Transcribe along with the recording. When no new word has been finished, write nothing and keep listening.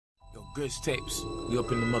Rhys Tapes, we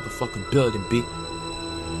up in the motherfucking building, B.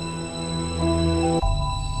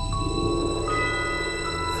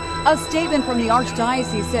 A statement from the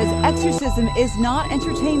Archdiocese says exorcism is not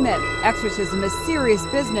entertainment. Exorcism is serious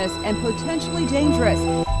business and potentially dangerous.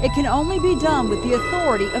 It can only be done with the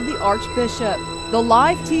authority of the Archbishop. The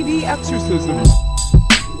live TV exorcism.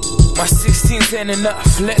 My 16's ain't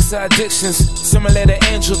enough, less addictions, similar to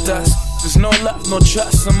angel dust. There's no love, no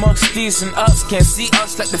trust amongst these and us. Can't see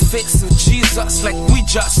us like the face of Jesus, like we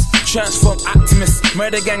just transform optimists.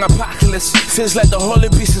 Murder gang apocalypse, feels like the Holy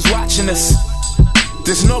Beast is watching us.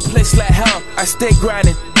 There's no place like hell, I stay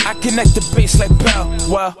grinding, I connect the bass like bell.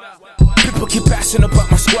 Well, people keep asking about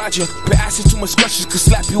my squadron, but asking too much questions could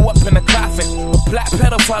slap you up in a coffin. A black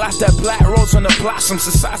pedophile out that black rose on the blossoms,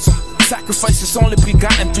 it's awesome. Sacrifices only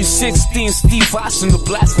begotten 316, Steve Austin, the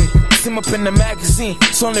blasphemy. Him up in the magazine,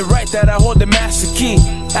 it's only right that I hold the master key.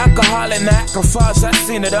 Alcohol and alcohols, I've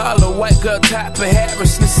seen it all. A white girl type of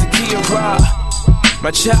Harris, Nisakia raw. My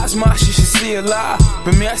child's mouth, she should see a lie,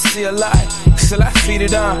 but me I see a lie, still I feed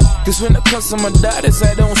it on. Cause when it comes to my daughters,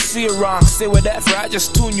 I don't see it wrong. Stay with that for I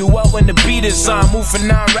just tune you out when the beat is on. Moving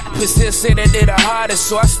on, rappers here say that they're the hardest,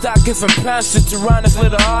 so I start giving pounds to Tyrannus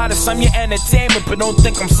little artists. I'm your entertainment, but don't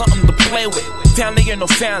think I'm something to play with. Family or no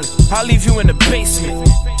family, I'll leave you in the basement.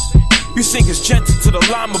 You think it's gentle to the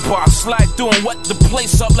llama box, slide through and wet the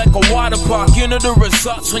place up like a water park. You know the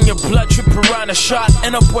results when your blood trip around a shot.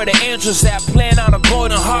 End up where the angels at, playing on a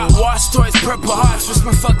golden heart. War stories, purple hearts, what's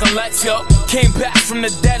my fucking life, yo? Came back from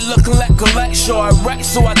the dead looking like a light show. I write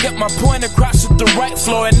so I get my point across with the right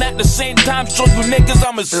flow, and at the same time show you niggas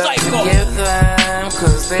I'm a psycho. Forgive them,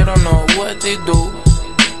 cause they don't know what they do.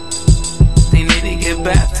 They need to get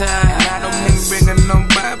baptized. I don't mean bringing no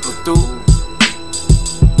Bible through.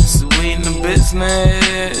 We in the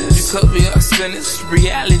business, because we are sinners.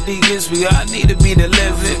 Reality is we all need to be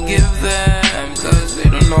delivered. Give them, cause they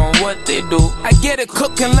don't know what they do. I get it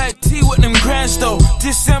cooking like tea with them grands though.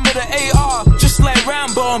 Disassemble the AR, just like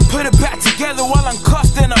Rambo, and put it back together while I'm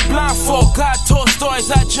cuffed in a blindfold. God told stories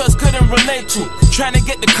I just couldn't relate to. Trying to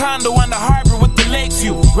get the condo on the harbor with the lake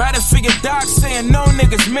view. Riding for your dog saying no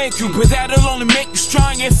niggas make you, but that'll only make you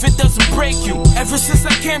strong if it doesn't break you. Ever since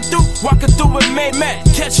I came through, walking through with made man.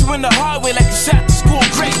 Catch you in the hallway like a shot to school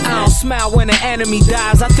great. I don't smile when an enemy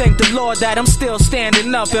dies. I thank the Lord that I'm still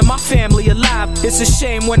standing up and my family alive. It's a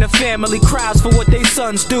shame when the family cries for what they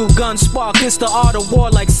sons do. Guns spark, it's the art of war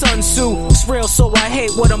like Sun Tzu. It's real, so I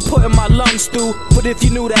hate what I'm putting my lungs through. But if you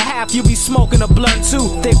knew the half, you be smoking a blunt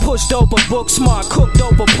too. They push dope or book smart, cook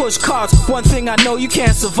dope or push cards. One thing I know, you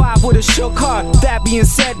can't survive with a shook heart. That being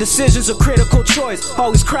said, decisions are critical choice.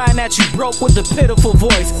 Always crying at you broke with a pitiful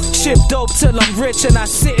voice. Ship dope till I'm rich and I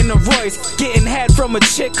sit in a Royce. Getting head from a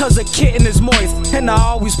chick cause a kitten is moist. And I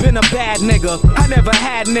always been a bad nigga. I never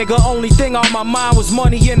had nigga, only thing on my mind was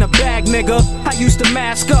money in a bag nigga. I used to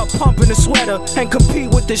mask up, pumping a sweater, and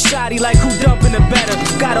compete with the shotty like who dumping it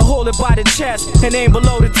better. Gotta hold it by the chest and aim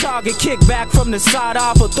below the target. Kick back from the side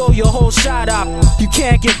off or throw your whole shot off. You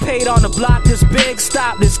can't get paid on the block this big,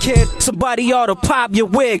 stop this kid. Somebody ought to pop your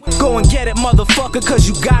wig. Go and get it motherfucker cause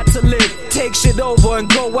you got to live. Take shit over and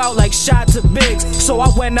go out like shots of Biggs. So I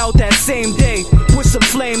went out that same day with some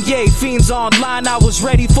flame, yay, fiends online, I was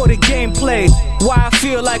ready for the gameplay. Why I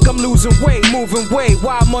feel like I'm losing weight, moving weight.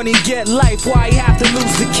 Why money get life, why you have to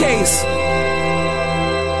lose the case.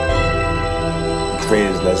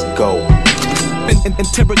 Rhys, let's go.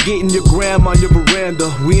 Interrogating your grandma on your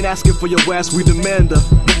veranda. We ain't asking for your ass, we demand her.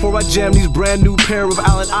 Before I jam these brand new pair of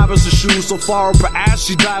Allen Iverson shoes, so far up her ass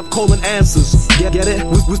she dive calling answers. Get it?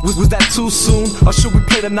 Was that too soon? Or should we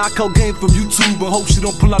play the knockout game from YouTube and hope she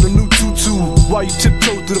don't pull out a new tutu? While you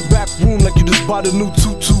tiptoe to the back room like you just bought a new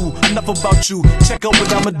tutu. Enough about you, check out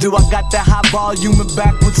what I'ma do. I got that high volume and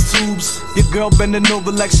backwards tubes. Your girl bending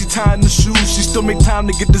over like she tying the shoes. She still make time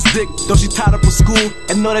to get this dick, though she tied up for school.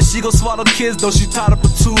 And know that she gon' swallow kids, though she tied up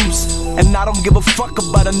her tubes. And I don't give a fuck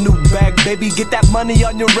about a new bag, baby. Get that money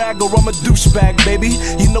on your rag or I'm a douchebag, baby.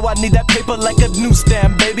 You know I need that paper like a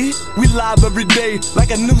newsstand, baby. We live every day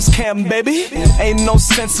like a news cam, baby. Ain't no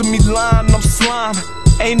sense in me lying, I'm slime.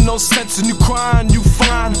 Ain't no sense in you crying, you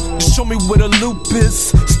fine. Just show me where the loop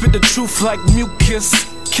is. Spit the truth like mucus.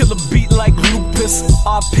 Kill a beat like lupus.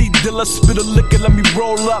 RP Dilla, spit a liquor, let me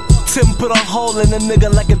roll up. Tim put a hole in a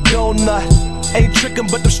nigga like a donut. Ain't trickin',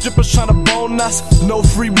 but the strippers tryna bone us. No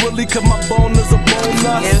free willy, cause my bone is a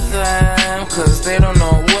bonus. Give them, cause they don't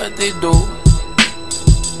know what they do.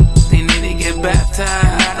 They need to get baptized.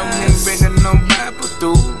 I don't mean bringing no Bible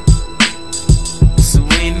through. So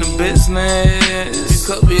we in the business,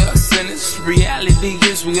 because we are sinners. Reality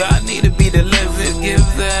is we all need to be delivered.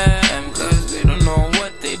 Give them